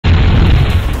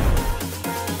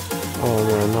Oh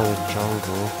man, another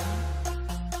jungle.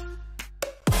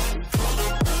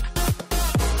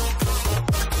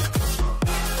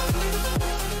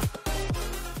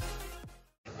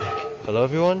 Hello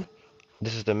everyone,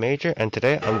 this is the Major, and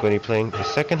today I'm going to be playing the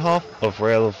second half of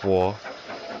Rail of War.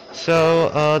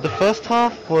 So, the first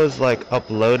half was like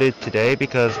uploaded today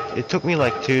because it took me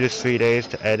like 2 to 3 days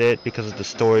to edit because of the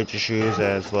storage issues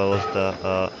as well as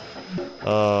the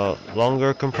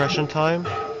longer compression time.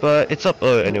 But it's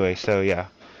uploaded anyway, so yeah.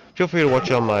 Feel free to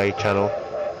watch it on my channel.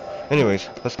 Anyways,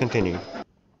 let's continue.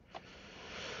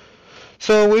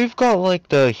 So we've got like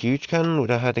the huge cannon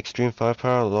that had extreme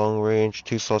firepower, long range,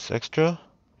 2 slots extra.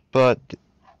 But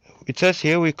it says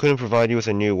here we couldn't provide you with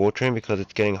a new war train because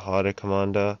it's getting harder,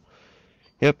 Commander.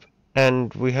 Yep,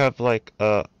 and we have like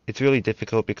it's really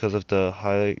difficult because of the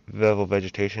high level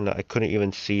vegetation that we couldn't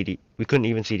even see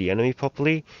the enemy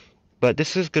properly. But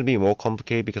this is going to be more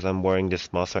complicated because I'm wearing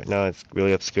this mask right now. It's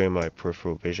really obscuring my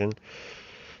peripheral vision.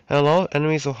 And a lot of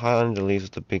enemies are high under the leaves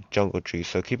of the big jungle trees,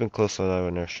 so keep a close eye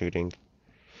when they're shooting.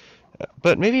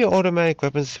 But maybe automatic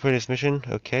weapons for this mission,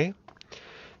 okay?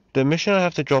 The mission I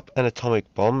have to drop an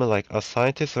atomic bomb, like our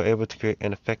scientists are able to create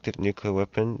an effective nuclear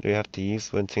weapon we have to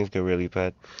use when things go really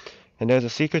bad. And there's a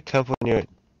secret temple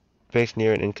based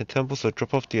near an Inca temple, so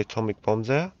drop off the atomic bombs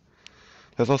there.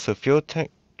 There's also fuel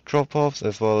tank drop-offs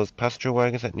as well as passenger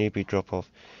wagons that need to be dropped off.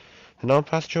 A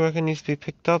non-passenger wagon needs to be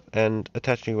picked up, and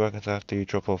attached new wagons after you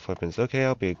drop off weapons. Okay,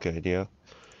 that'll be a good idea.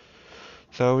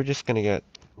 So we're just gonna get...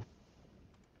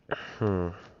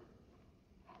 I'm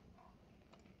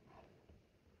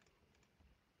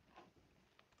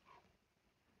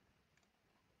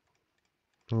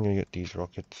gonna get these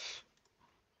rockets.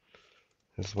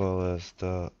 As well as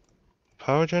the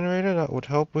power generator. That would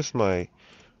help with my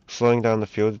slowing down the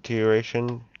fuel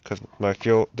deterioration. Because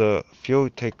the fuel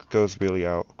take goes really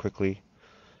out quickly.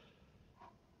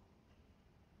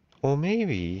 Or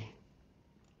maybe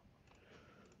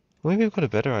I've got a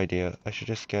better idea. I should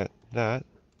just get that.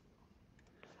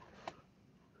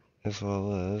 As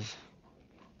well as...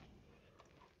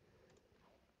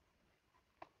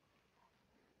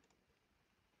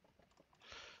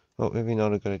 Oh, maybe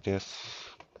not a good idea.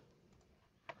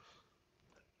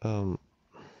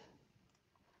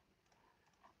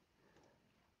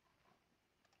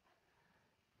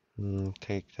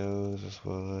 Take those as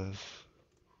well as...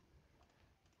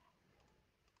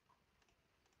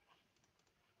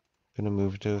 Gonna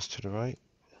move those to the right.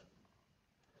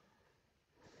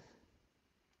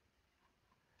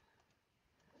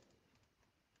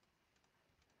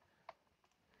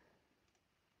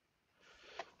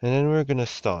 And then we're gonna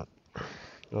start.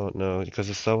 Oh no, because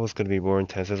this level is gonna be more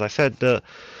intense. As I said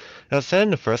in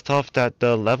the first half that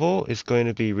the level is going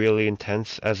to be really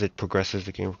intense as it progresses,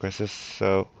 the game progresses.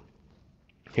 So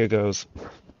here goes.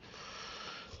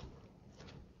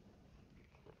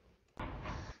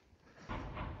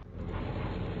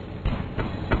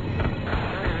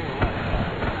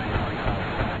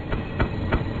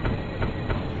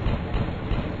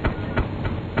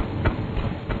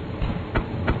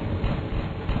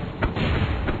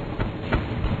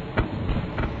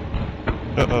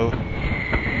 Uh-oh.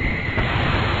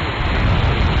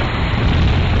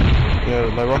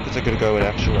 Yeah, my rockets are gonna go in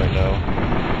action right now.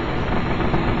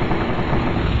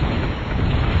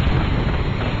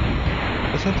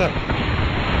 Isn't that...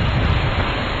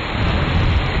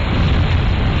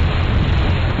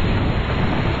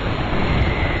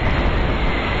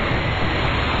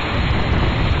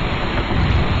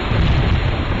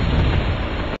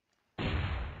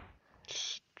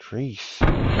 Streets.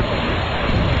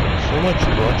 So much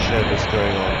bloodshed is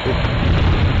going on. Ooh.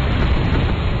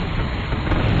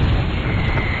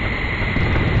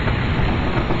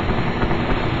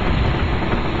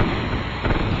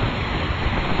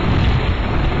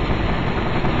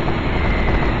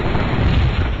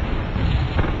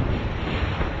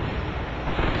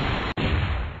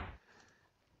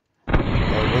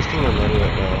 I'm wasting my money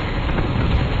right now.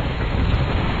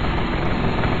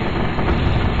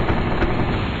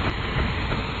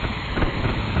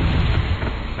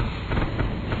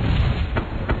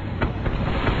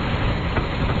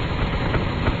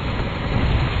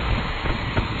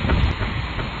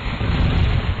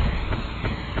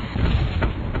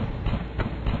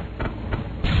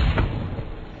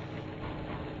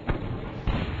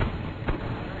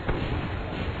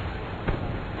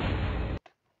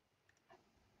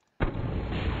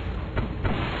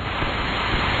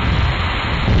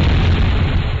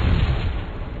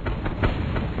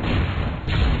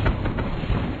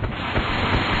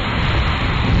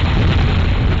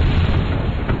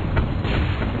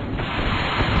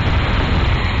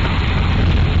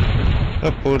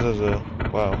 That bulldozer,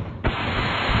 wow.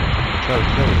 no.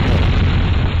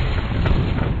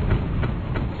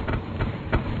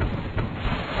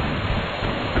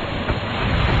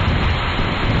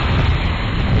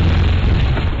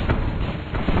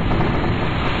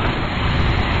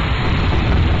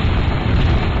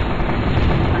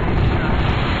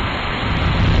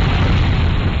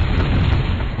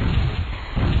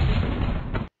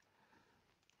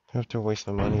 I have to waste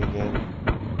my money again.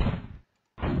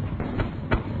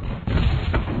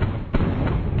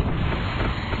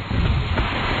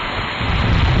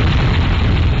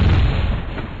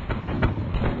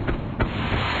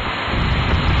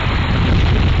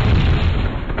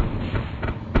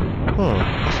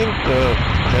 I think the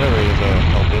generators are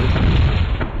helping.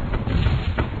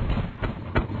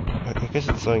 I guess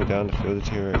it's slowing down the fuel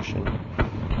deterioration.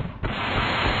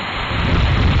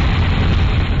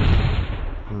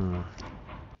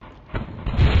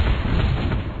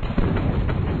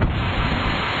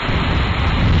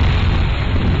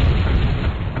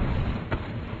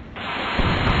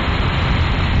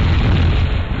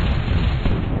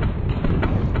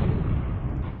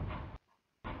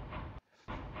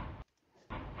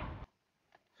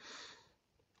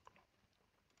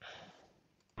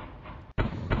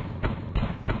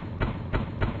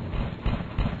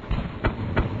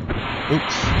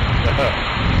 Oops.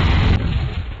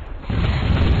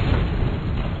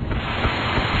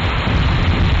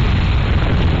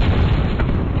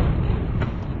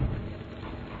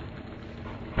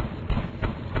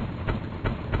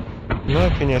 In my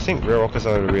opinion, I think rear rockets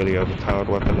are a really overpowered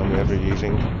weapon I'm ever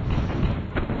using.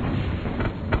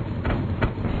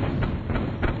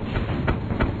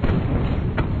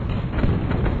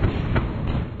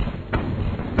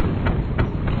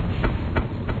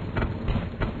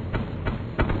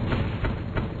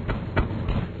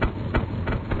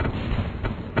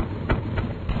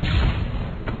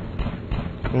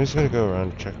 I'm just gonna go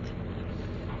around and check.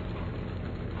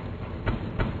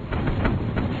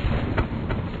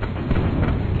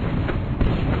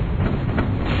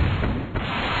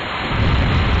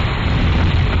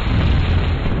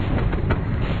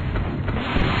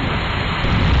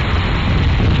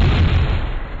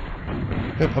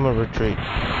 Yep, I'm gonna retreat.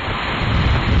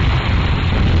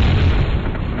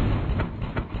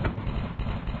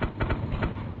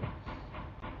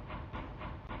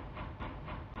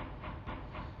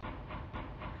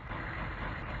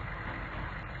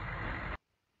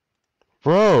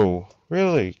 Bro,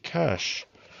 really? Cash.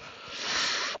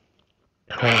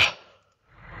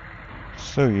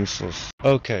 So useless.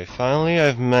 Okay, finally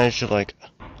I've managed to like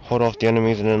hold off the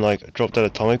enemies and then like drop that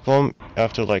atomic bomb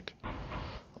after like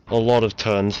a lot of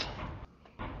turns.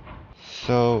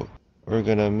 So we're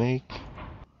gonna make...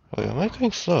 Wait, am I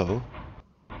going slow?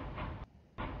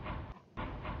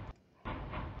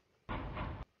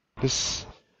 This...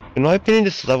 In my opinion,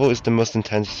 this level is the most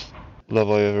intense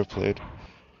level I ever played.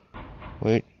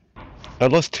 Wait. I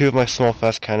lost 2 of my small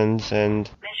fast cannons and...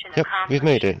 Yep, we've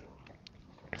made it.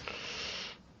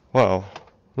 Wow.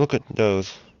 Look at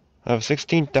those. I have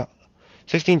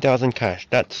 16,000 cash.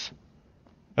 That's...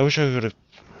 I wish I could have...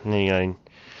 It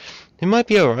might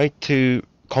be alright to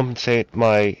compensate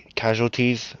my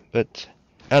casualties, but...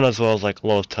 And as well as like a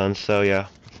lot of turns, so yeah.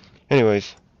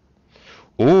 Anyways.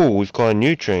 Ooh, we've got a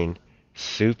new train.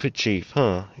 Super cheap,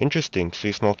 huh? Interesting.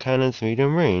 3 small cannons,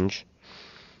 medium range.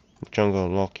 Jungle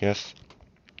lock, yes.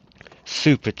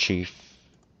 Super cheap.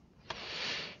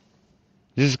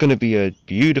 This is gonna be a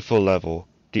beautiful level.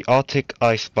 The Arctic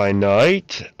ice by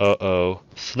night? Uh-oh.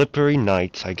 Slippery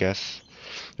nights, I guess.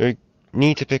 We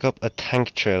need to pick up a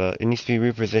tank trailer. It needs to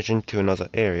be repositioned to another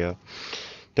area.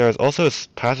 There is also a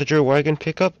passenger wagon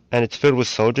pickup, and it's filled with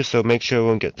soldiers, so make sure it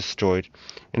won't get destroyed.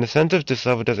 In the center of this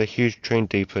level, there's a huge train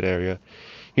depot area.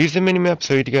 Use the minimap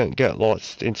so you don't get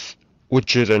lost in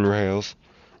woods and rails.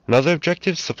 Another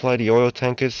objective, supply the oil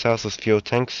tankers, south of fuel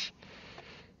tanks.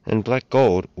 And black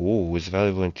gold, ooh, is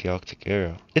valuable in the Arctic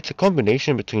area. It's a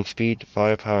combination between speed,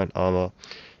 firepower, and armor.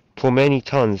 For many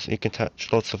tons, it can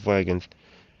attach lots of wagons.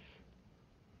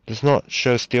 Does not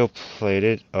show steel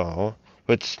plated, but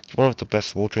it's one of the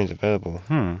best war trains available.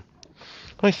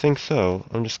 I think so.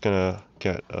 I'm just gonna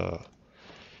get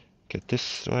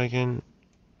this wagon.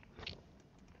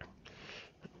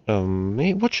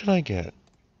 Maybe, what should I get?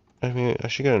 I mean, I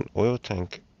should get an oil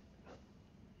tank.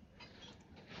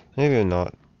 Maybe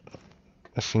not.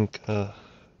 I think,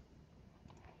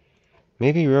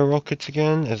 maybe real rockets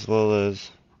again, as well as...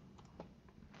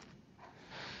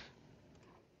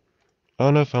 I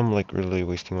don't know if I'm, like, really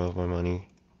wasting all of my money.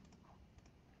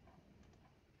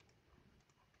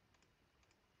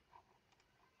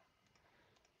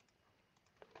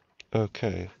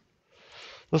 Okay.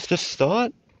 Let's just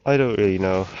start? I don't really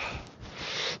know.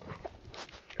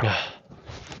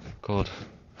 God.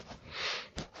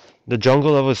 The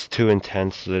jungle level is too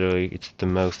intense, literally. It's the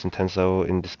most intense level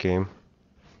in this game.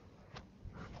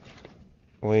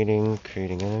 Waiting,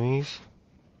 creating enemies.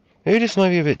 Maybe this might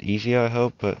be a bit easier, I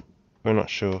hope, but we're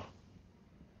not sure.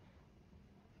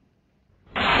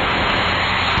 Wow.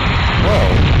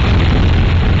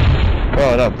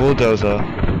 Wow, that bulldozer.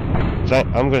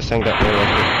 I'm gonna sing that way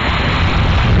like it.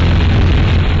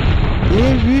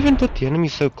 We even put the enemy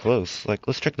so close. Like,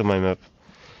 let's check the minimap.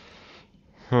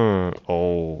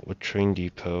 Oh, a train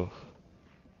depot.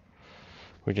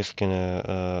 We're just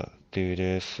gonna do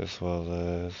this as well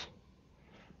as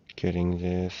getting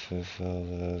this as well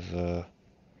as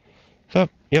stop.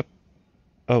 Yep.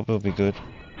 Oh, we'll be good.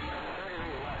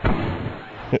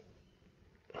 Yep.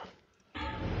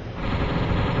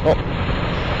 Oh.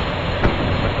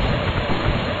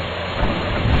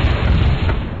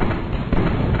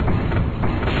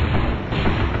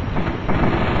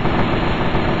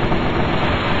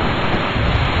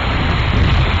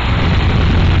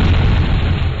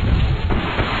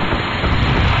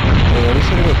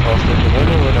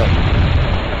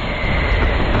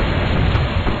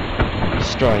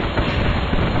 Strike.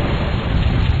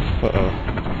 Uh-oh.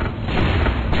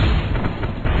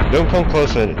 Don't come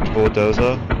closer,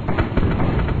 bulldozer.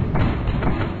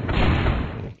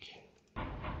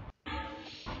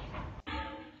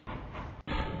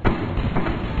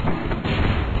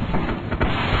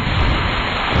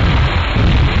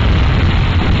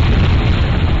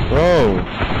 Bro!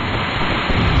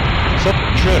 Stop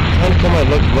trying to kill my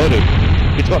locomotive.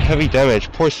 It's got heavy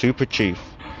damage. Poor Super Chief.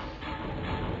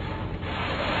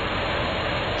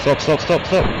 Stop, stop, stop,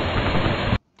 stop!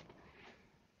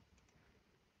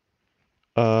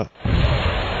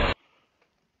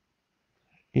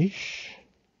 Eesh.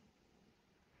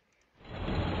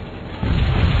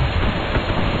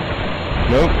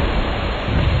 Nope.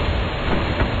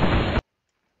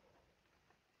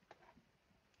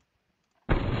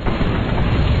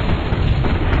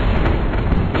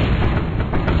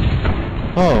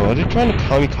 Oh, are they trying to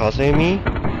kamikaze me?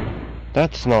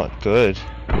 That's not good.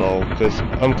 Lol, because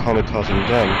I'm kamikazing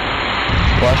them.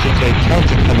 Well, I should say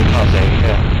counter-kamikaze,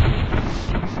 yeah.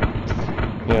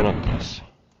 Yeah, not this.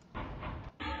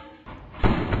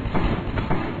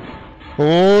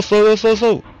 Oh, slow.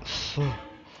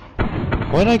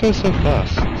 Why did I go so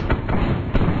fast?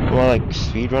 Am I like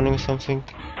speedrunning or something?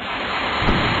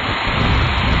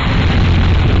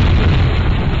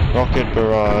 Rocket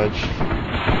barrage.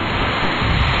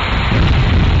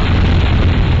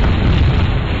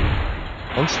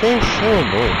 I'm staying so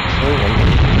annoyed, so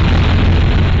angry.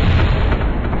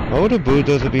 Why would a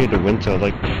bulldozer be in the winter?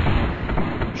 Like,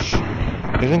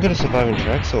 isn't gonna survive in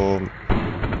tracks, or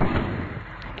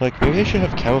like maybe they should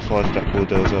have camouflaged that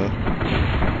bulldozer.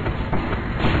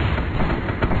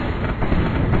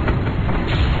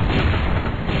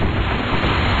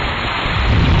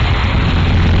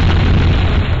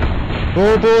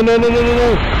 Oh, no!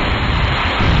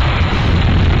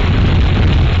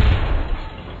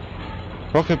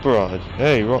 Rocket barrage.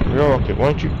 Hey, rocket,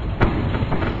 why don't you?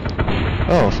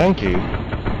 Oh, thank you.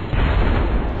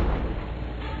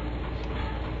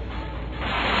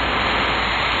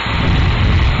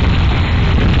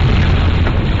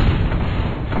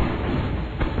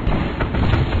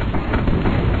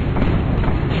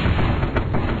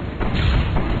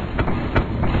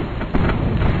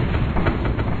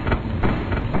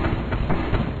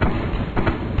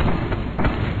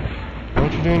 Why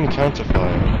aren't you doing the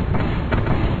counterfire?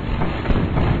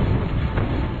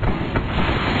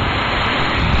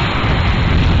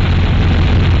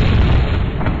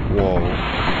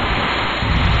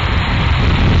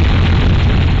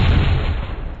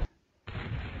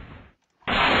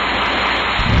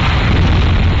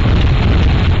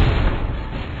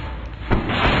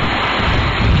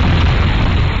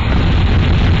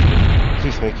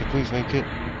 Please make it.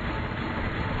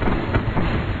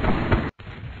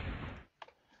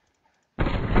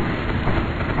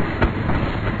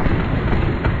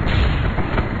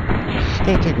 It's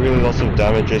gonna take really lots of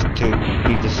damages to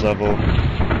beat this level.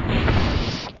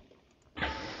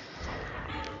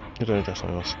 I'm gonna adjust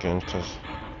my mouse again because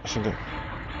I think it.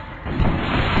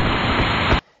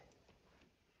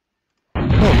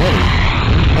 Oh, money.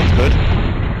 That's good.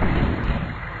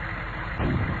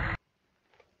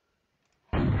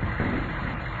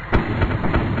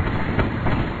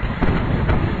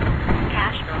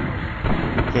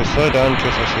 Okay, slow down in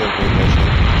case I see a bulldozer.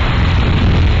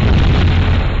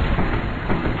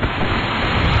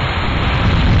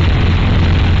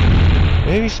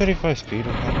 Maybe 35 speed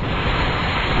or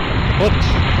what?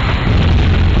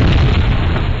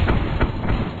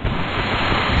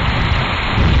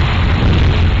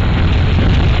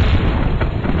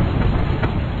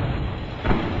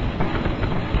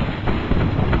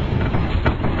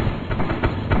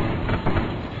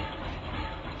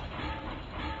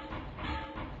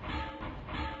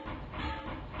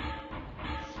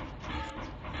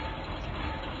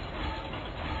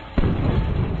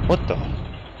 What the? Did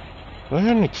I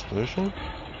hear an explosion?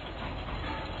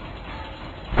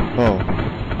 Oh,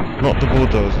 not the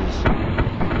bulldozers.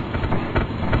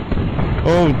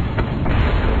 Oh.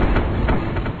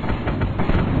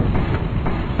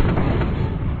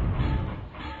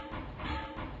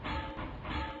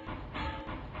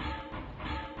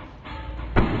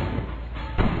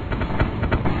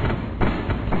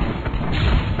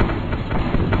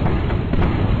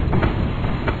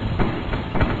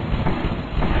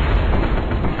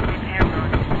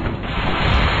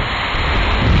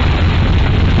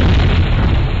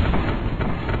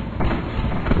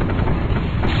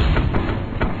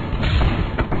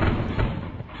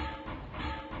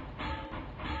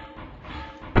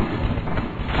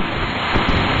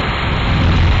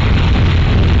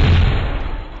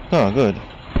 Oh, good.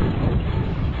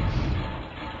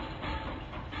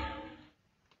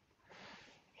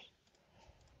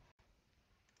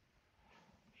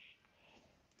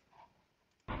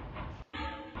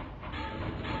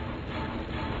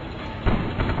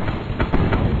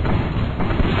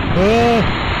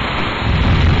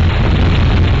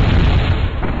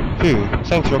 Phew,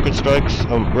 thanks rocket strikes,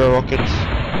 rare rockets.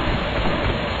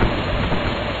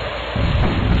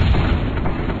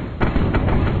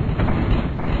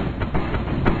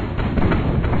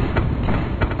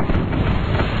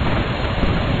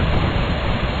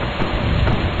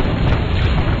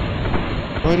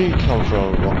 Where do you come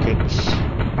from, rockets?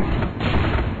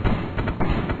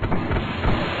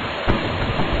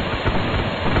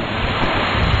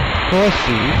 Oh, I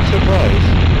see. Surprise.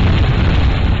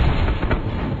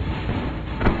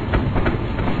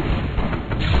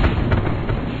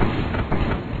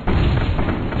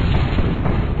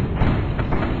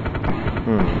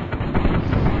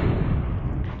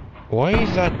 Why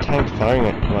is that tank firing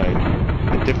at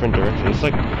a different direction? It's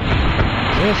like, is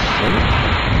there a simp?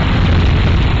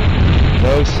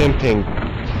 No simping.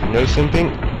 No simping.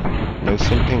 No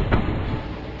simping.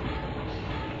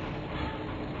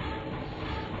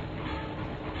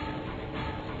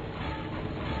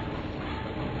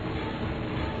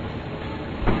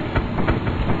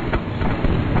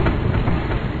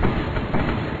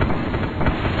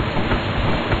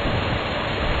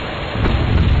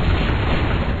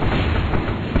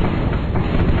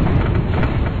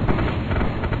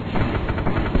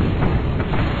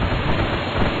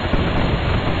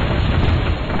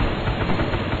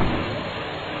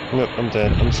 Nope, I'm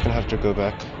dead. I'm just gonna have to go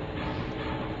back.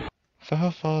 So how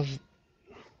far is...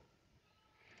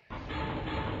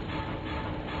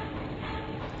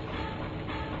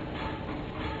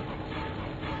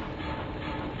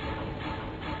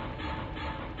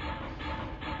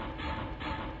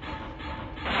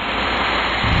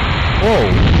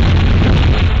 Whoa!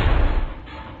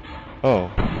 Oh.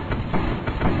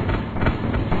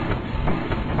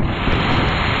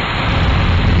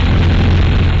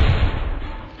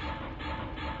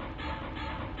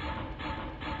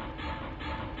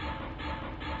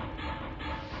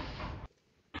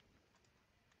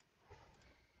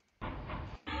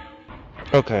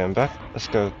 Okay, I'm back. Let's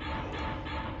go.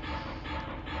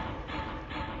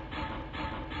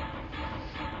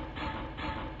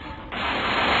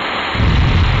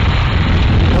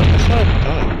 What? That's not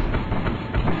dying.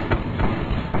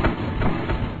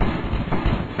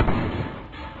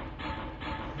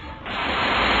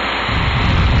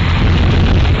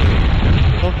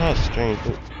 Somehow strange.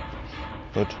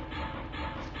 Good.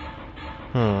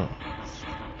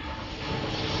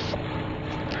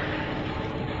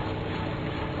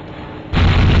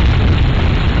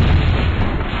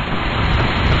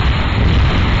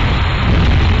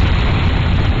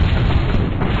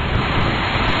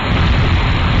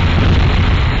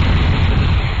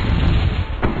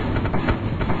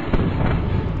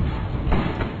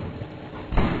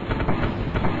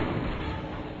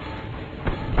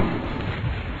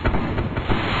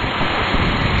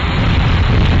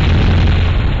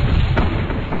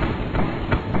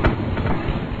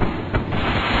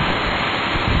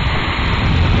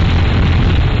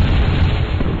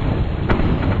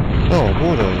 Oh,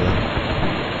 bulldozer.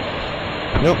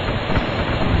 Nope.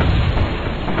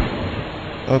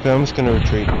 Okay, I'm just gonna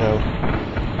retreat now.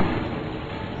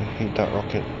 I hate that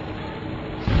rocket.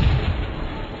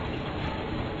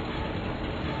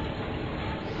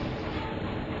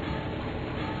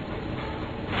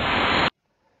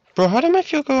 Bro, how did my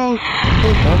fuel go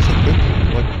down so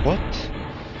quickly? Like, what?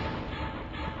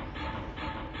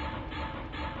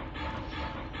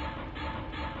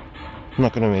 I'm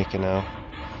not gonna make it now.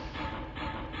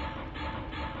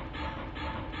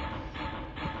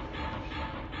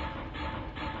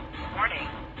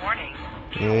 Warning.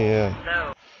 Yeah.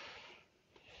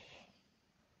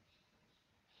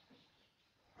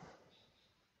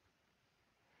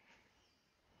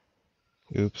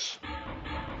 Oops.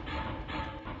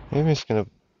 Maybe I'm just gonna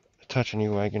attach a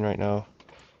new wagon right now.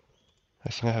 I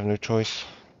think I have no choice.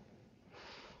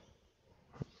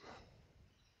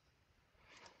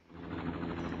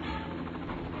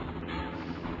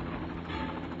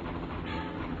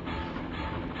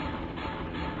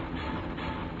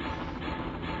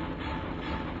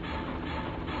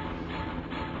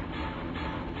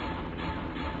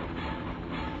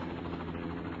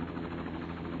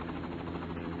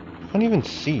 I can't even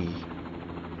see.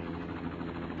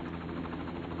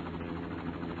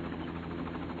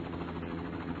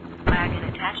 Wagon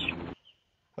attached.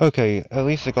 Okay, at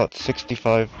least I got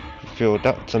 65 fuel.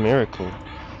 That's a miracle.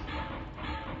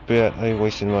 But yet, I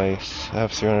wasted I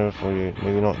have 348.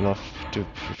 Maybe not enough to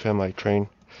prepare my train.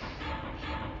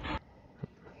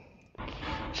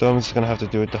 So I'm just gonna have to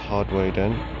do it the hard way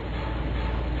then.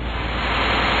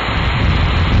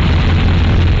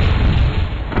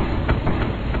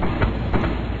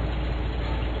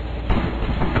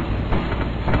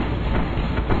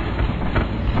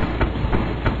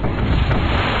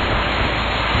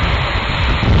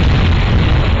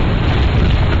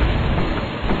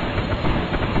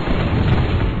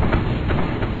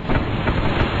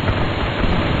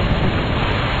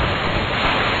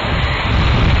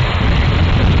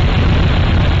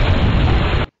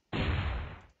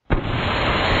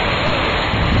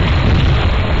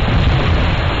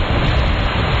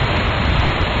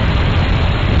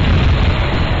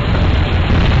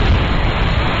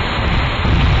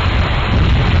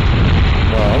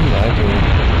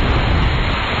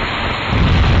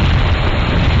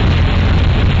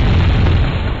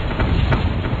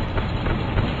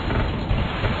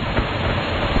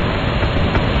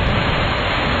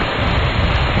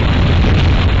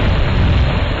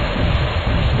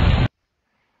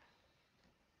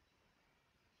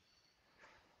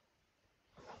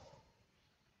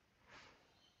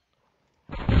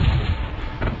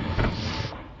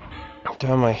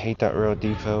 Damn, I hate that rail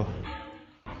depot.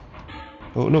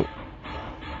 Oh no.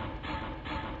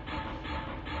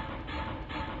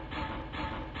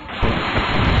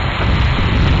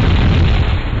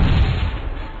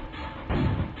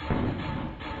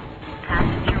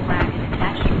 Passenger wagon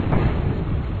attached.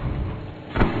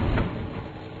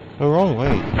 The wrong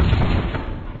way.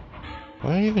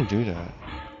 Why did I even do that?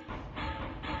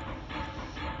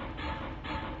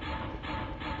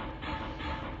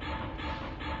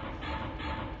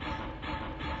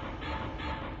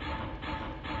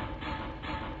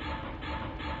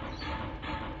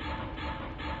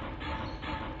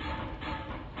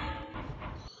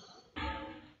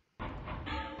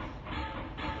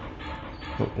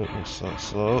 Oh, slow,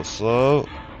 slow, slow.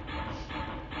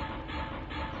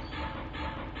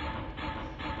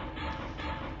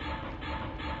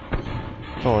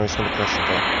 Don't worry, it's gonna crash the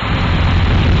car.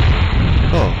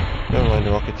 Oh, never mind,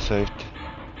 the rocket saved.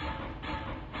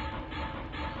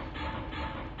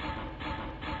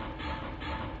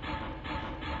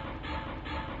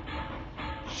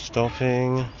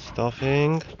 Stopping,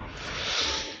 stopping.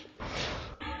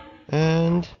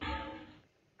 And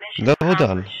Mission level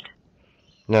done. accomplished.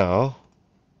 Now,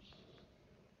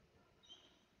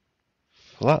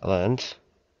 Flatlands.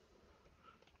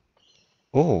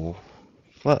 Oh,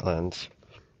 Flatlands.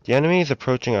 The enemy is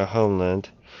approaching our homeland.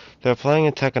 They're planning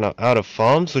an attack on our out of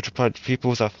farms, which will provide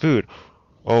people with our food.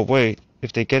 Oh wait,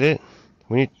 if they get it,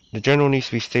 the general needs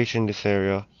to be stationed in this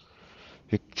area.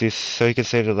 So he can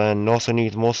save the land and also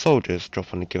needs more soldiers.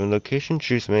 Drop on a given location,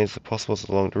 choose as many as possible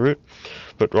along the route,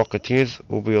 but Rocketeers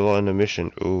will be on the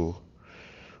mission. Ooh.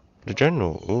 The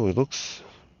general, ooh, it looks...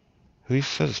 Who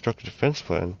says a structured defense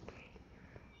plan?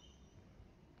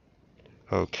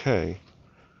 Okay.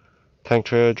 Tank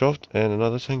trailer dropped, and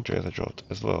another tank trailer dropped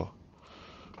as well.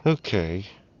 Okay.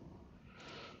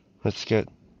 Let's get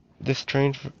this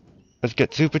train let's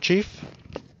get Super Chief.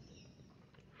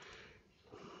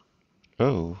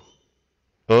 Oh.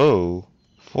 Oh.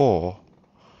 4.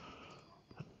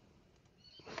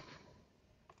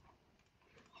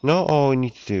 Now all we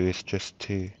need to do is just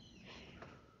to...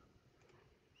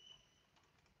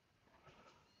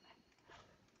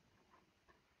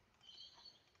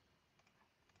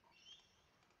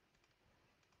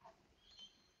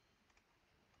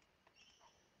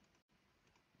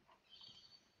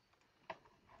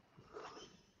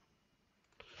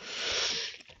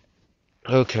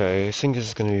 Okay, I think this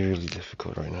is gonna be really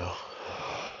difficult right now.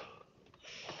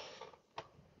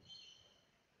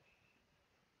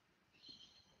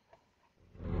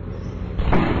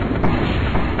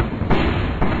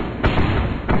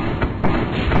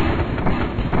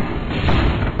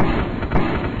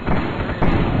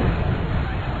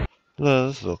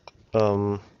 Let's look.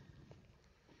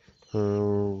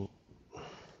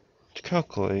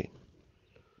 calculate.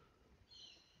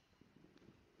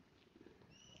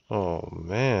 Oh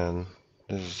man,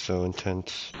 this is so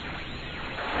intense.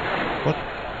 What?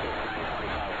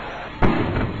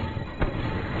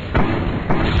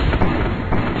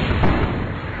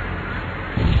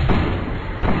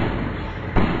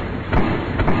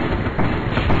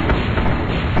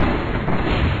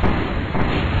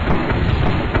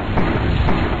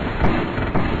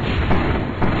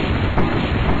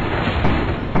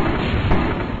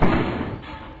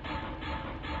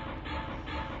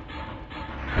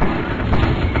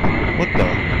 What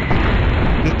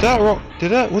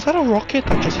the? Was that a rocket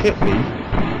that just hit me?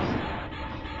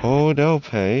 Oh, they'll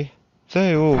pay.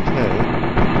 They will pay.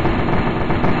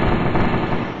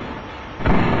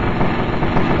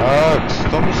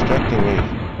 Stop distracting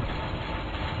me.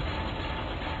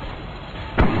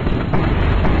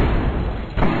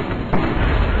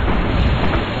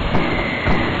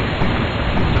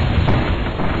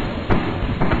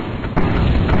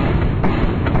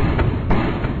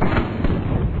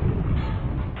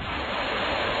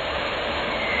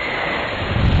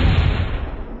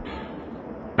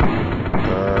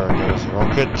 Those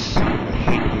rockets. I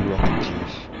hate you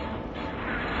rocketeers.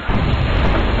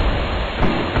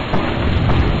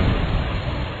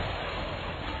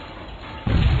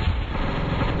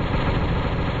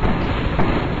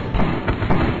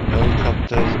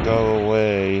 Helicopters, go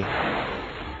away.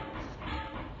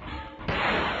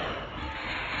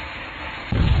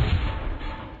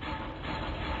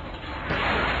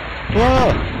 Wow!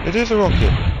 It is a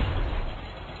rocket!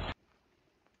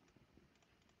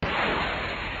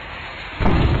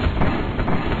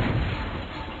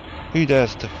 Who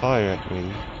dares to fire at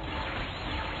me?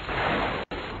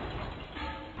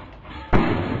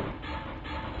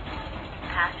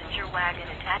 Passenger wagon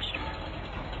attached.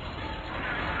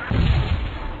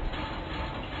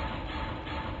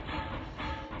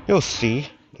 You'll see.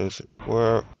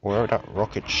 Where that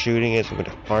rocket shooting is, I'm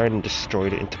gonna fire it and destroy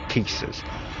it into pieces.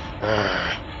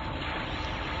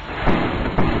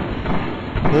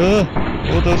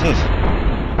 What does this?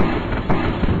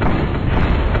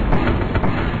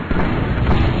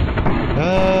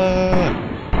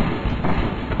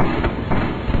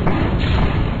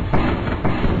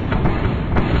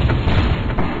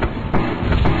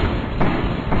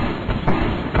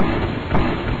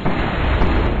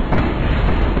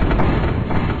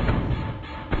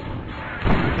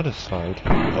 Satisfied.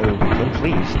 Oh, I'm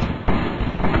pleased.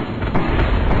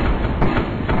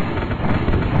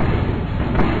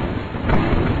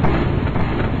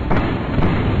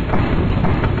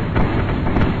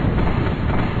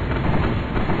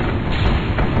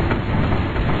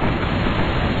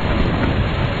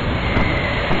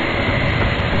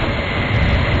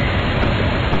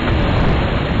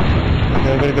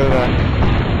 Okay, I'm gonna go back.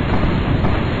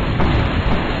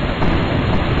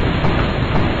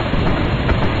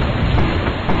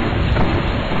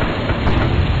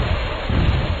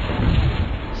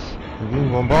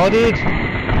 Bombarded!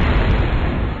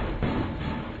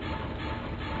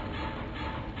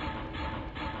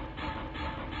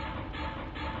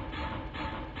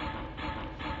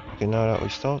 Okay, now that we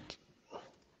stopped,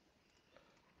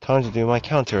 time to do my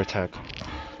counterattack.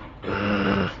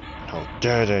 How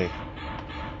dare they!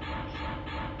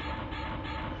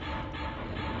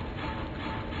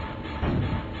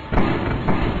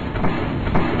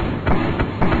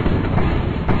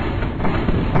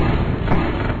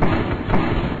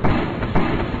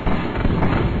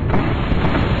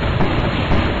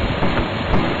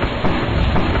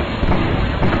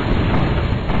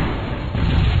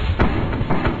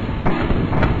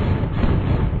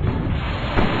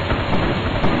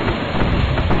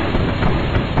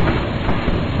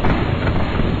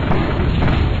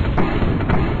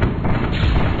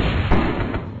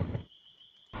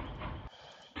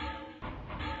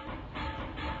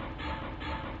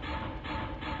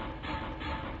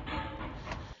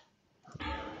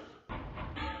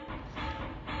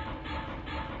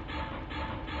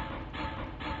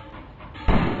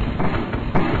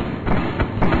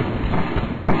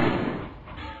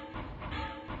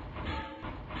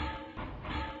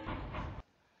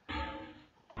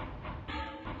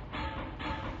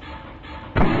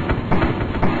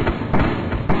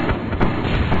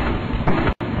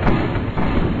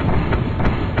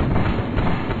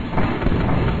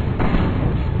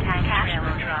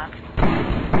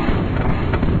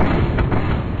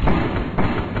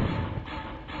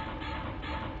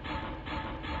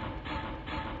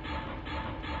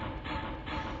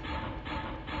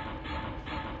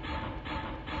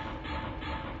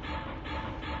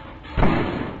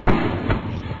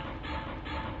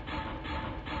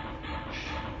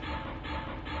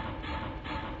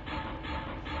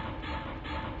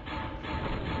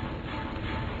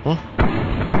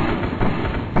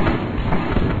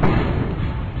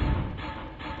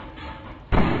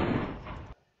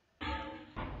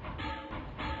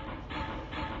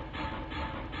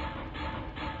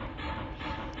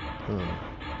 I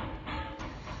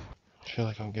feel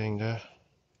like I'm getting there.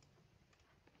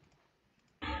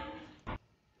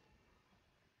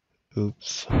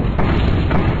 Oops.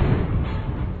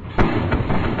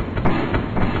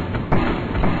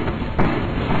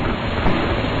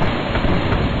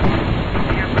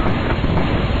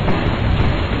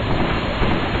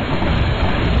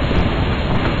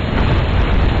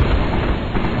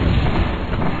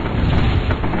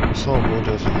 Someone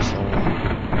bulldozed me somewhere.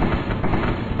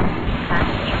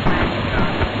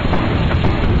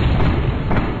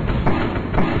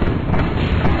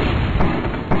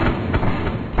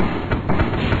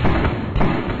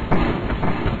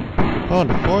 Oh,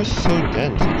 the forest is so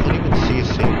dense, I can't even see a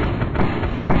thing.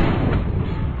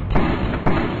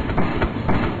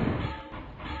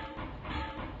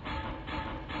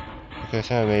 Okay,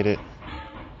 so I made it.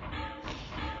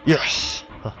 Yes!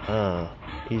 Haha,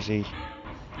 easy.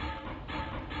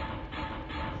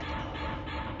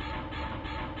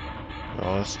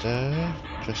 Pause there,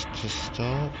 just to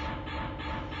stop.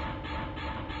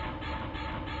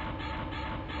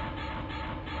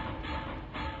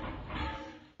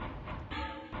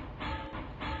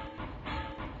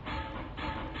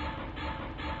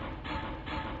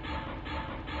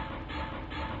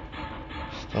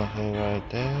 Stopping right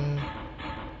there.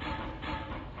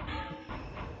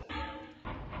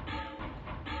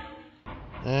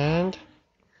 And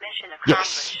Mission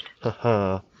yes! accomplished.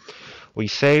 Haha. We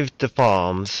saved the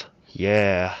farms.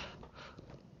 Yeah.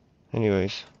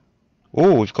 Anyways.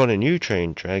 Oh, we've got a new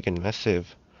train, Dragon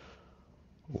Massive.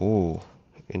 Ooh,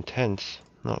 intense.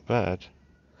 Not bad.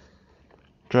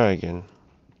 Dragon.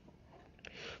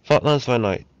 Flatlands by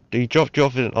night. They dropped you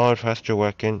off with an armored passenger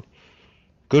wagon.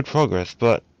 Good progress,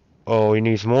 but oh, he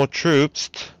needs more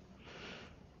troops.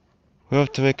 We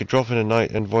have to make a drop in the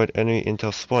night and avoid enemy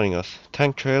intel spawning us.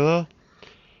 Tank trailer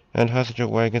and passenger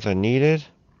wagons are needed.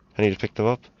 I need to pick them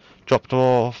up. Drop them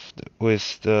off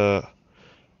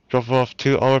drop them off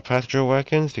 2 armored passenger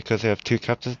wagons because they have 2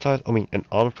 captain's titles. I mean, an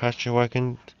armored passenger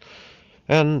wagon.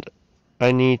 And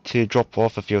I need to drop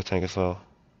off a fuel tank as well.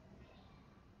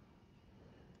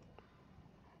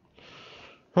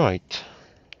 Right.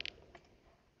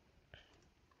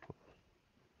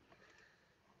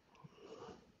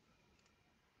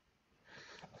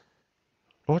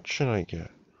 What should I get?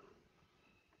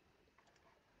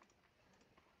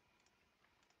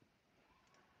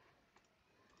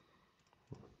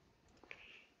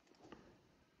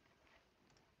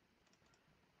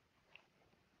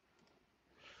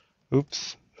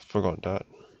 Oops, forgot that.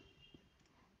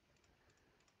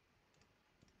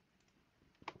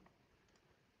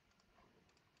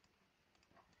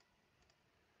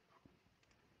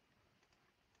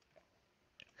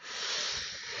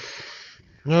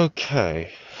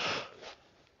 Okay.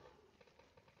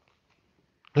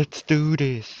 Let's do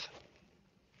this.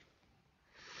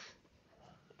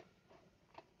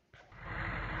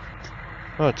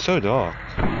 Oh, it's so dark.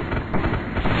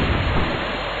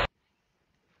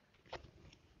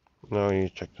 Now I need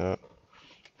to check that.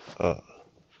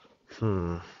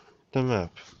 The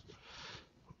map.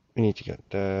 We need to get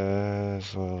there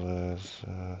as well as,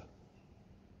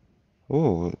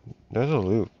 oh, there's a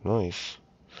loop. Nice.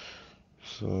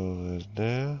 So there's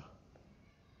there.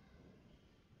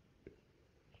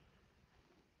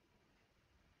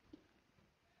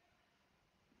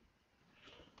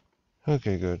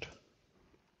 Okay, good.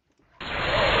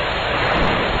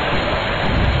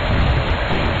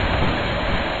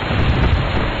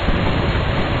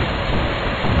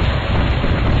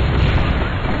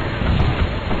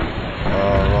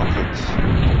 Rockets.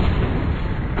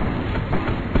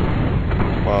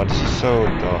 Wow, this is so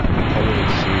dark. I can't even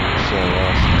see so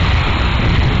else.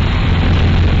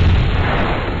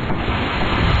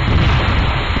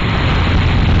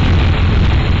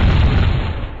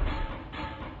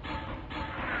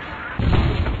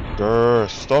 Grr,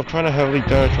 stop trying to heavily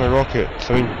damage my rockets.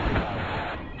 I mean,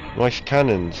 nice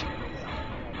cannons.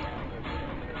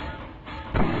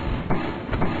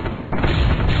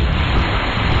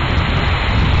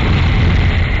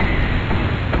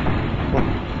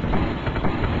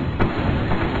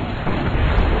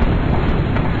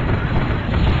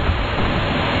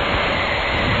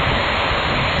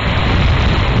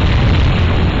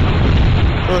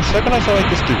 For a second I thought like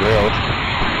this derailed.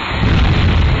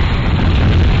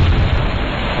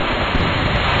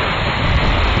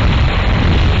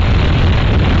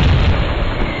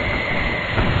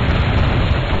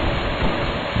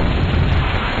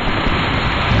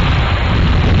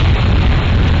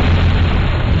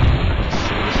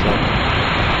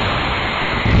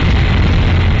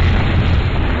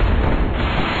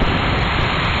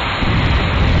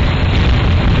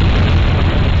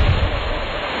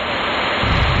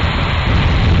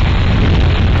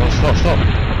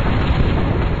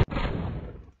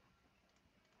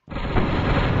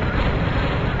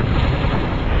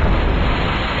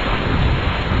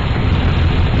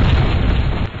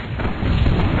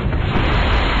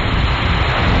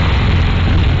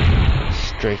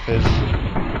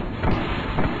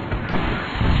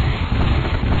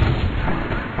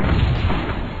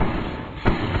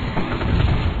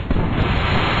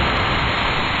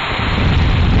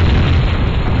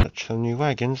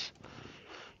 wagons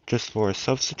just for a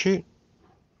substitute.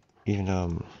 Even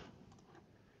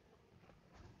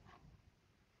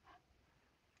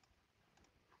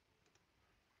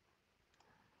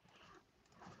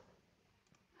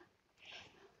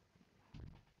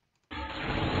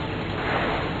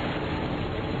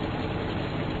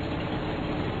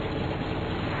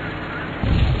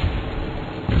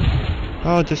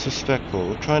how disrespectful.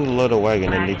 We're trying to load a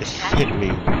wagon and they just hit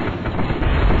me.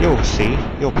 You'll see.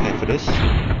 You'll pay for this.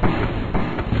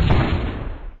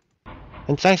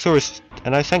 And thanks for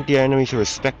I thank the enemies for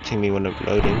respecting me when I'm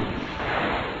loading.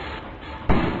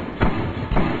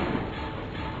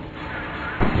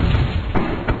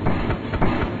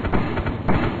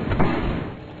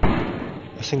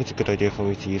 I think it's a good idea for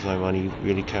me to use my money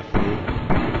really carefully.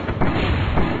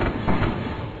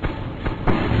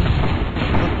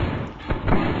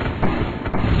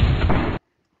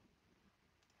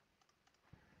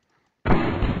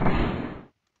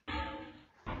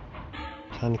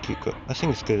 Time to keep go. I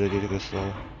think it's a good idea to go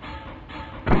slow.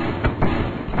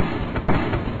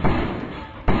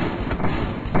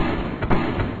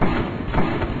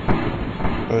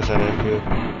 Where's that airfield?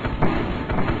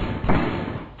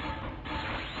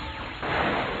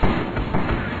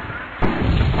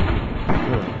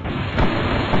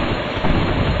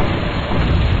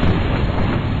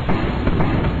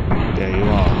 There you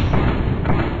are.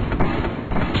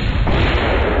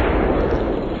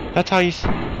 That's how you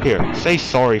here, say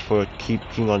sorry for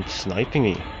keeping on sniping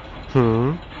me.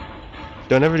 Don't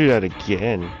ever do that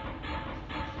again.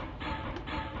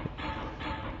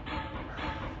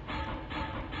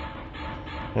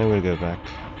 I'm gonna go back.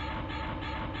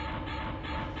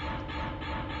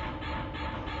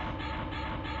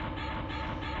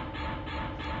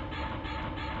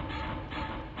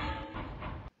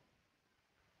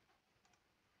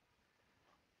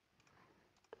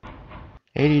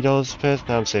 $80 past,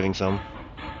 now I'm saving some.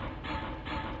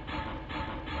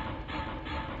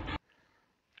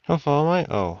 How far am I?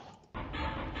 Oh.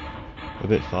 A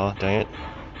bit far, dang it.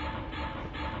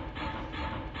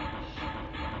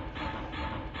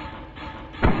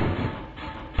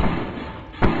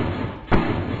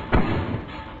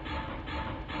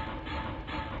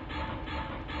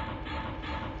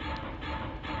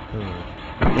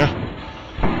 Yeah.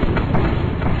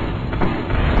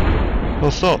 Oh,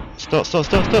 stop! Stop, stop,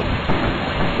 stop, stop!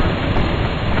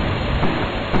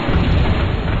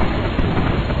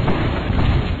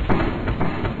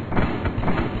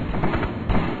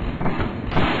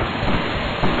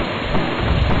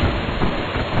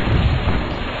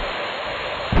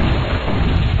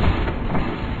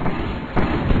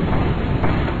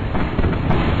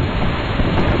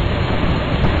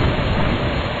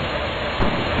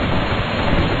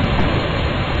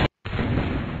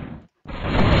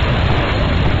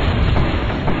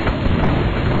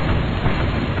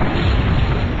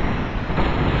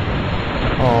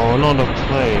 Oh, not a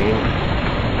plane.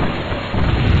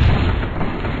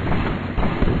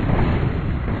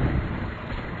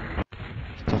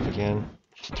 Stop again.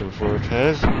 Just to for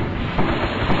repairs.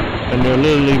 And they're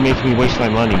literally making me waste my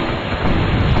money.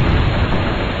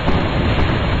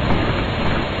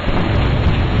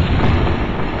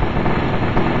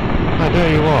 Ah,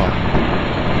 there you are.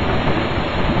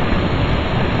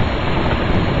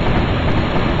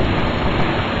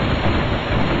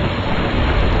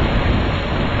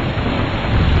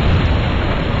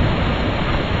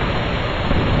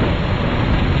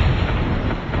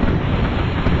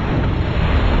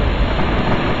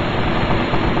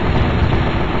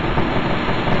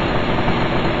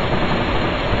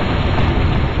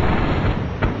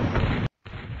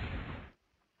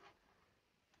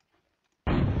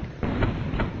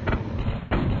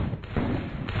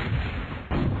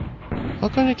 How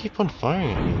can they keep on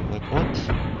firing at me? Like,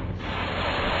 what?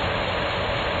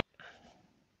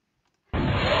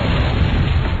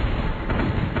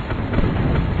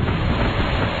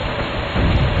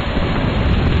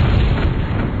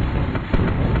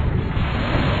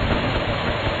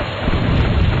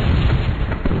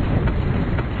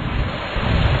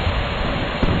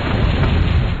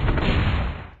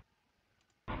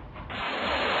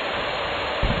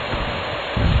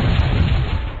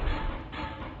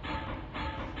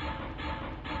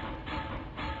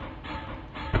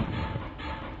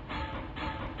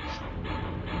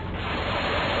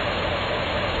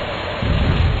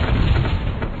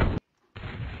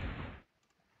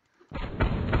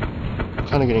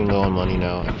 Kind of getting low on money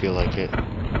now, I feel like it.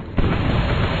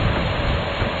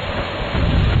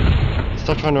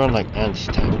 Stop trying to run like ants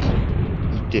tank.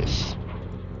 Like this.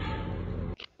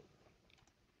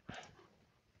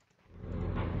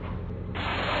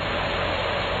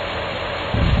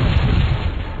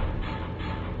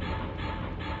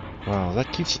 Oh,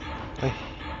 that keeps... I,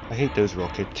 I hate those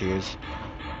rocketeers.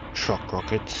 Truck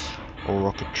rockets. Or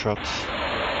rocket trucks.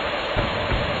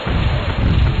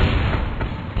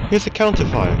 Here's a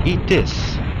counterfire. Eat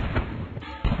this.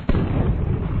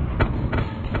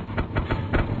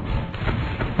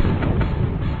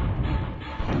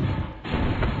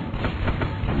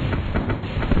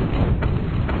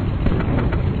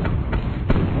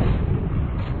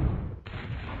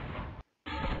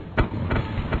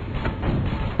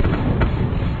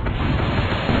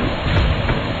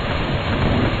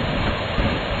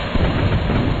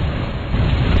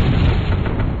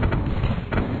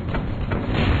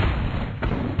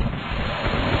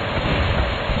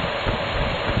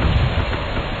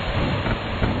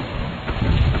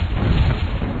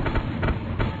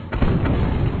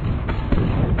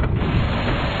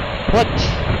 What?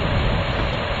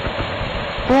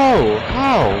 Bro,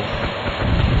 how?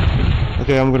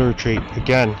 Okay, I'm gonna retreat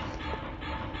again.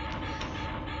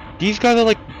 These guys are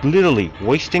like literally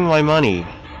wasting my money.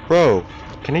 Bro,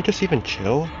 can I just even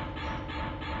chill?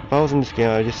 If I was in this game,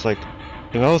 I just like,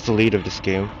 if I was the lead of this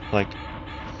game, like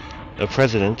a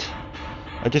president,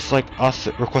 I just like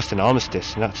request an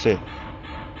armistice and that's it.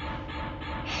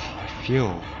 I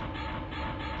feel.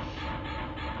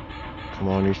 Come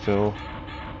on, refill.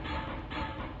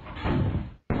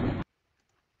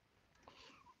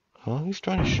 Huh? Who's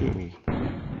trying to shoot me?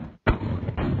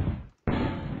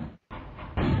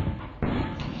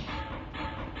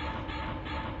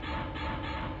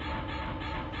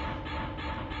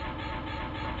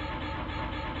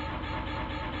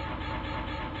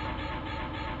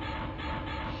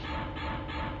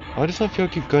 Why does my fuel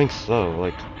keep going slow?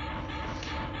 Like,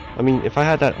 I mean, if I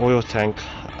had that oil tank,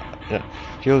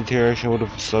 fuel deterioration would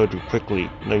have slowed quickly,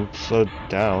 like slowed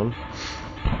down.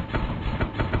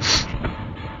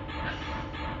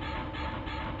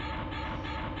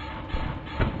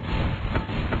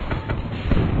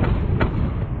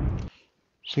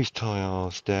 Please tell me I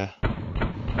was there.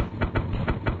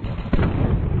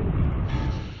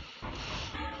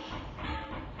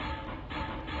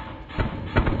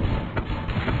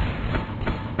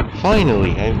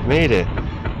 Finally, I've made it.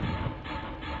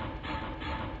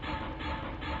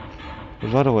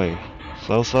 Move out of the way.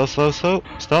 Slow, slow, slow, slow.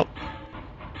 Stop.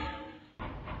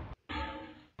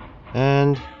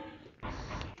 And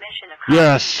Mission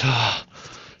accomplished. yes.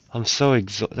 I'm so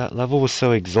that level was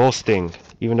so exhausting.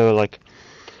 Even though like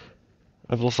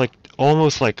I've lost like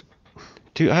almost like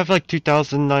I have like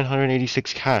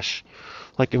 2,986 cash.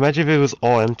 Like imagine if it was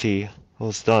all empty. It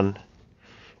was done.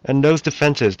 And those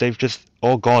defenses, they've just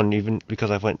all gone even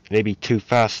because I went maybe too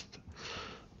fast.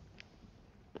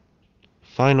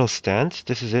 Final stance.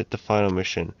 This is it, the final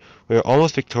mission. We are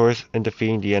almost victorious in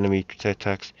defeating the enemy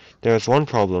attacks. There is one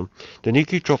problem. The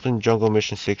nuke dropped in Jungle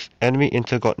Mission 6. Enemy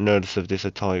Intel got notice of this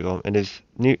atomic bomb and is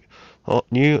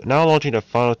now launching their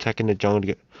final attack in the jungle to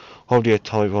get hold the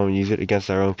atomic bomb and use it against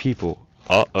their own people.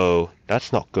 Uh-oh,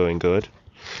 that's not going good.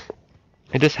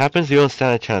 If this happens, we don't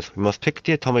stand a chance. We must pick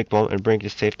the atomic bomb and bring it to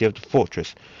safety of the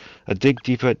fortress. A dig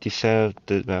deeper at the center of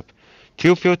the map.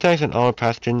 2 fuel tanks and armored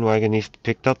passenger wagon needs to be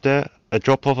picked up there. A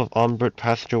drop-off of armored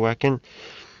passenger wagon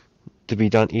to be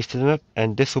done east of the map,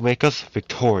 and this will make us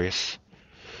victorious.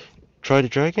 Try the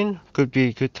dragon? Could be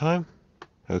a good time.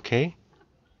 Okay.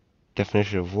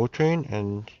 Definition of war train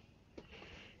and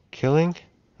killing.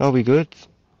 That'll be good.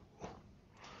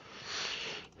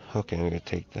 Okay, I'm gonna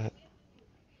take that.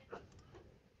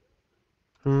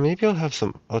 Maybe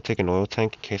I'll take an oil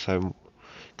tank in case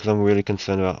because I'm really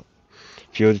concerned about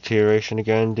fuel deterioration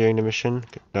again during the mission.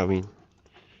 I mean,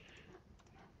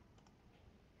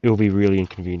 it will be really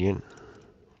inconvenient.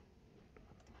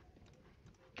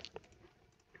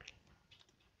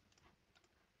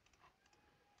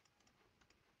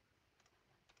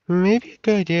 Maybe a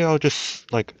good idea, I'll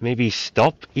just, like, maybe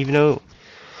stop, even though,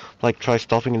 like, try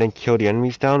stopping and then kill the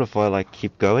enemies down before I, like,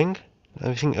 keep going.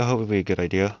 I hope it would be a good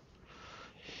idea.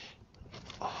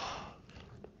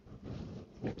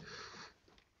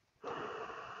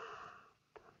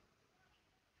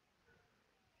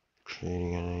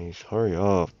 Creating enemies, hurry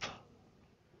up.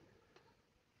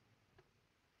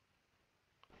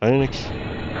 I didn't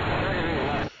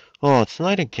Oh, it's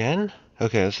night again?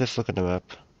 Okay, let's just look at the map.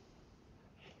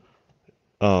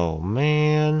 Oh,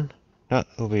 man. That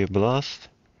will be a blast.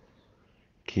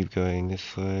 Keep going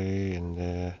this way and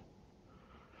there.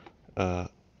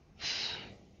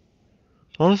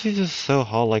 Honestly, this is so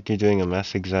hard, like you're doing a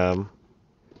math exam.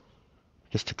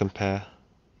 Just to compare.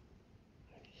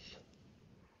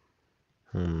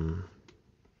 Go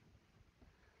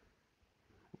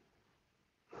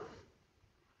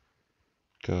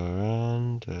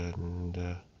around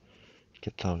and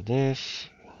get some of this.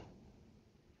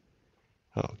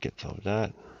 I'll get some of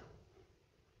that.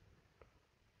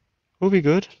 We'll be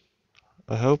good,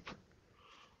 I hope.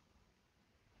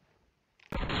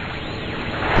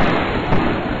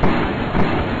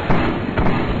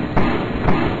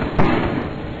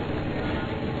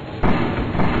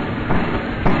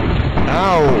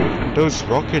 Ow! Those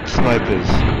rocket snipers!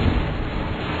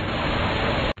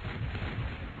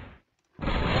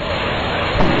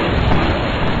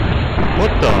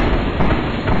 What the?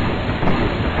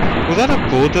 Was that a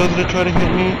bulldozer that tried to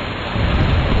hit me?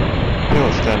 You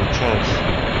don't stand a chance.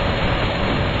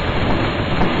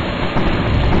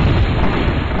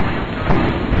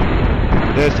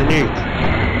 There's the nuke.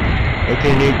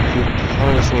 Okay, nuke, you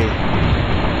harness me.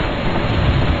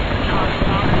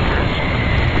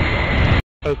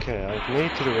 Okay, I've made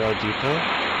it to the rail depot.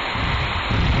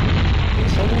 For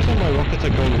some reason my rockets are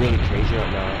going really crazy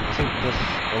right now. I think this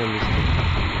enemy's...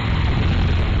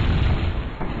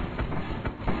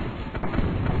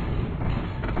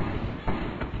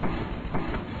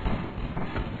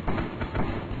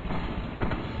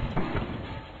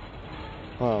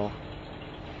 Wow.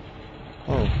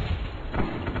 Oh.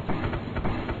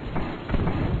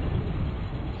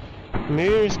 Maybe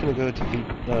we're just gonna go defeat,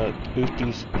 boot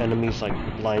these enemies like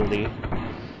blindly.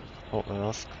 I'll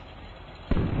ask.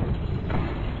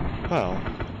 Wow.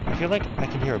 I feel like I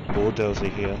can hear a bulldozer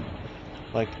here.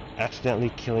 Like, accidentally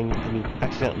killing,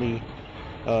 accidentally,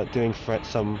 doing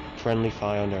some friendly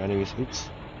fire on their enemies. Oops.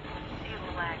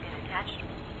 Fuel wagon attached.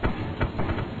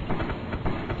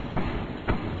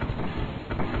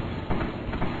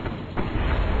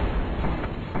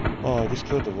 Oh, I just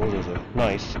killed the bulldozer.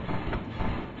 Nice.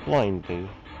 Blindly.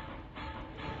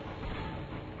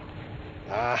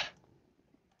 Ah.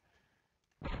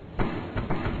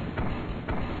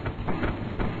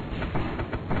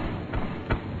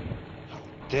 How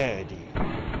dare you?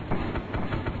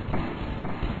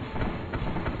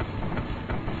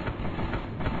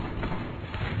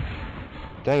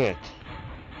 Dang it.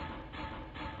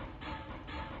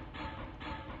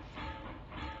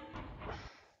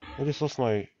 I just lost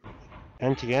my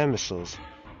anti-air missiles.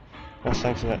 All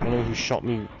thanks to that enemy who shot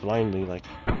me blindly, like...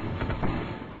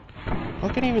 How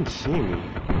can he even see me?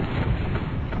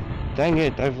 Dang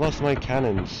it, I've lost my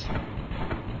cannons.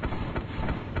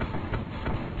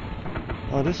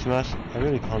 Oh, this mess, I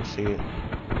really can't see it.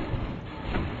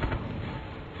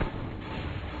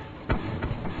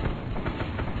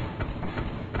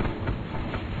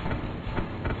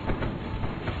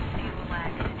 Fuel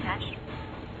wagon attached.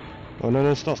 Oh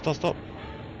no, stop.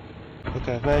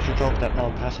 Okay, I've managed to drop that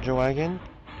armed passenger wagon.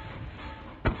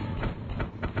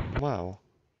 Wow.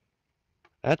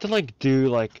 I had to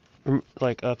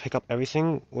pick up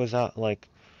everything without with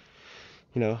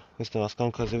the mask on,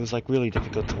 because it was really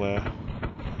difficult to wear.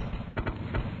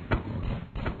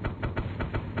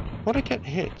 Why'd I get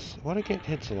hits? Why'd I get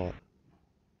hits a lot?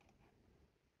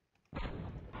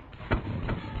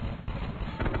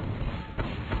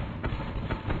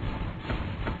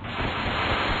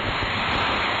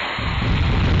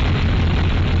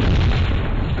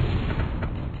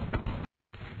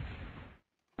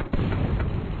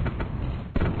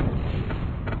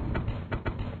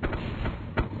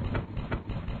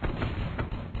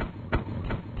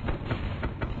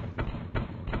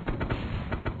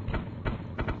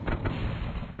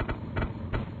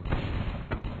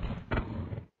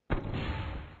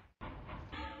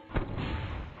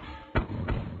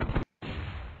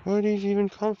 Where did these even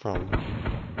come from?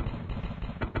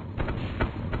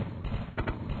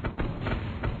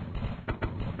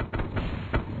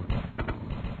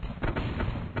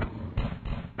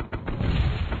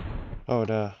 Oh,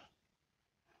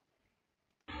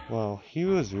 wow, he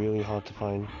was really hard to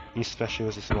find, especially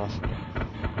with this mask.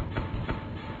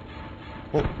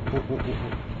 Oh.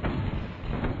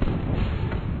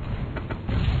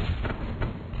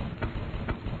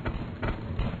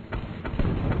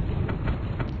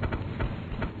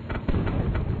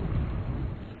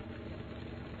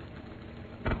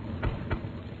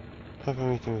 Time for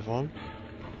me to move on.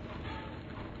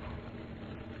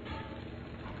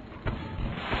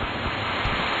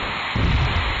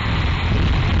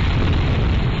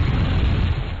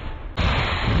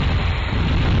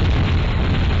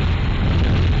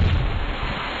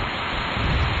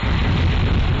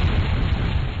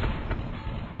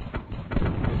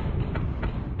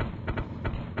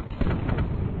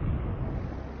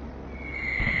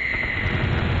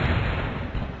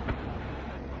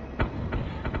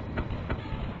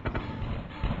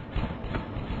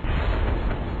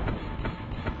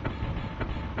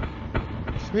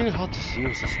 It's really hard to see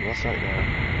with this mess right now.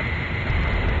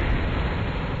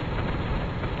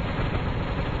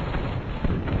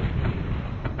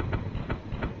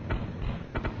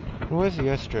 Where's the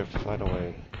airstrip, by the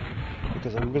way?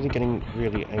 Because I'm really getting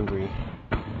really angry.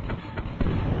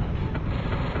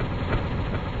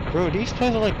 Bro, these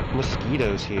planes are like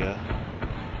mosquitoes here.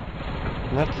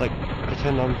 And I have to like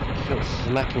pretend I'm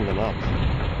smacking them up.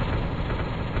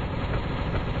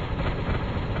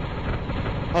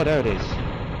 Oh, there it is.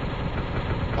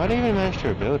 How did I even manage to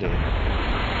rebuild it?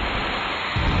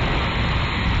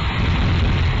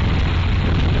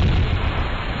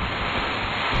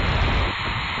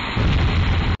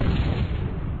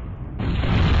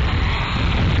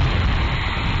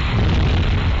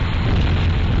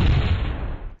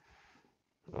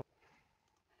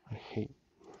 I hate...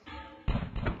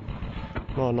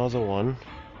 Oh, another one.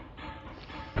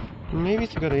 Maybe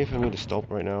it's a good idea for me to stop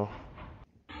right now.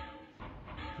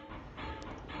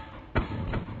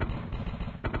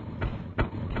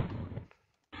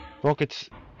 Rockets...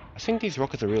 I think these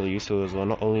rockets are really useful as well.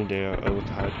 Not only they are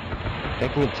overpowered, they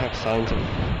can detect signs of...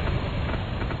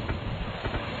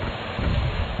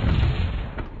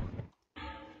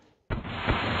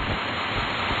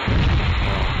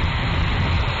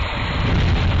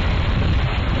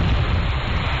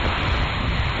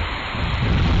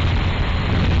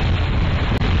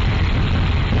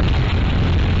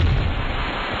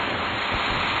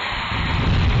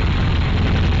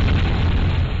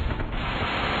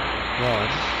 Wow,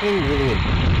 this thing really...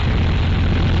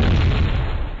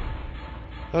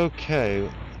 Okay,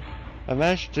 I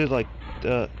managed to like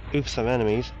oof some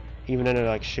enemies, even though they're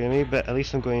like shooting me, but at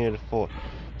least I'm going into the fort.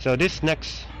 So this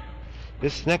next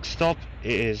stop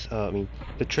is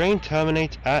the train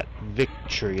terminates at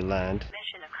Victoryland.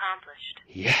 Mission accomplished.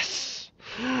 Yes!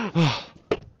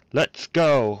 Let's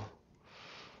go!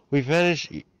 We've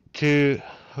managed to...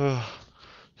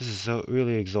 this is so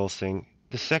really exhausting.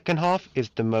 The second half is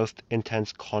the most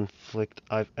intense conflict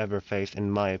I've ever faced,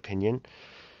 in my opinion.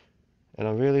 And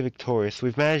I'm really victorious.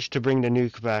 We've managed to bring the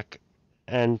nuke back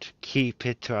and keep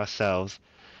it to ourselves.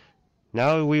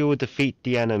 Now we will defeat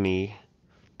the enemy.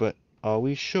 But are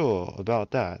we sure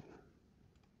about that?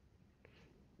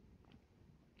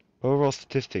 Overall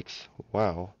statistics.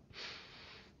 Wow.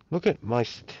 Look at my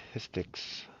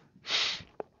statistics.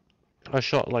 I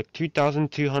shot like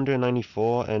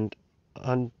 2,294 and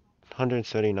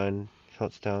 139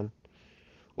 shots down.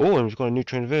 Oh, and we've got a new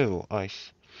train vehicle.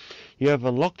 Ice. You have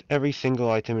unlocked every single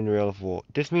item in Rail of War.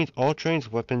 This means all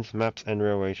trains, weapons, maps, and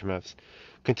railway maps.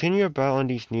 Continue your battle on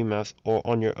these new maps or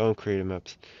on your own created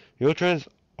maps. Your trains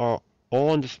are all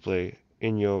on display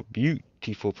in your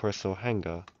beautiful personal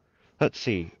hangar. Let's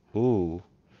see. Ooh,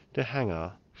 the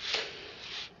hangar.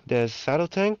 There's saddle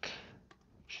tank.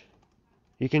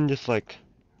 You can just like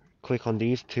click on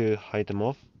these to hide them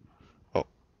off. Oh,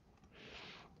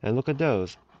 and look at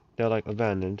those. They're like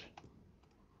abandoned.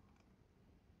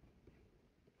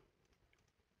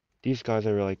 These guys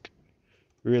are like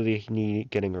really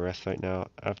getting a rest right now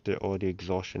after all the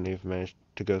exhaustion they've managed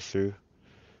to go through.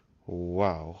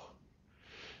 Wow.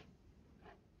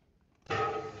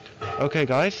 Okay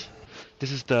guys,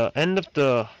 this is the end of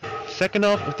the second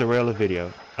half of the Rail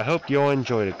video. I hope you all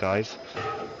enjoyed it, guys.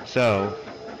 So,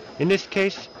 in this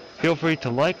case, feel free to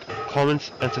like,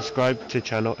 comment, and subscribe to the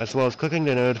channel, as well as clicking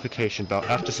the notification bell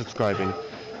after subscribing.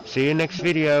 See you next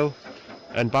video.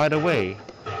 And by the way,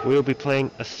 we will be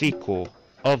playing a sequel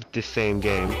of this same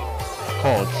game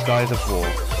called Skies of War.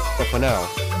 But for now,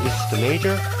 this is the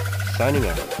Major, signing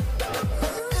out.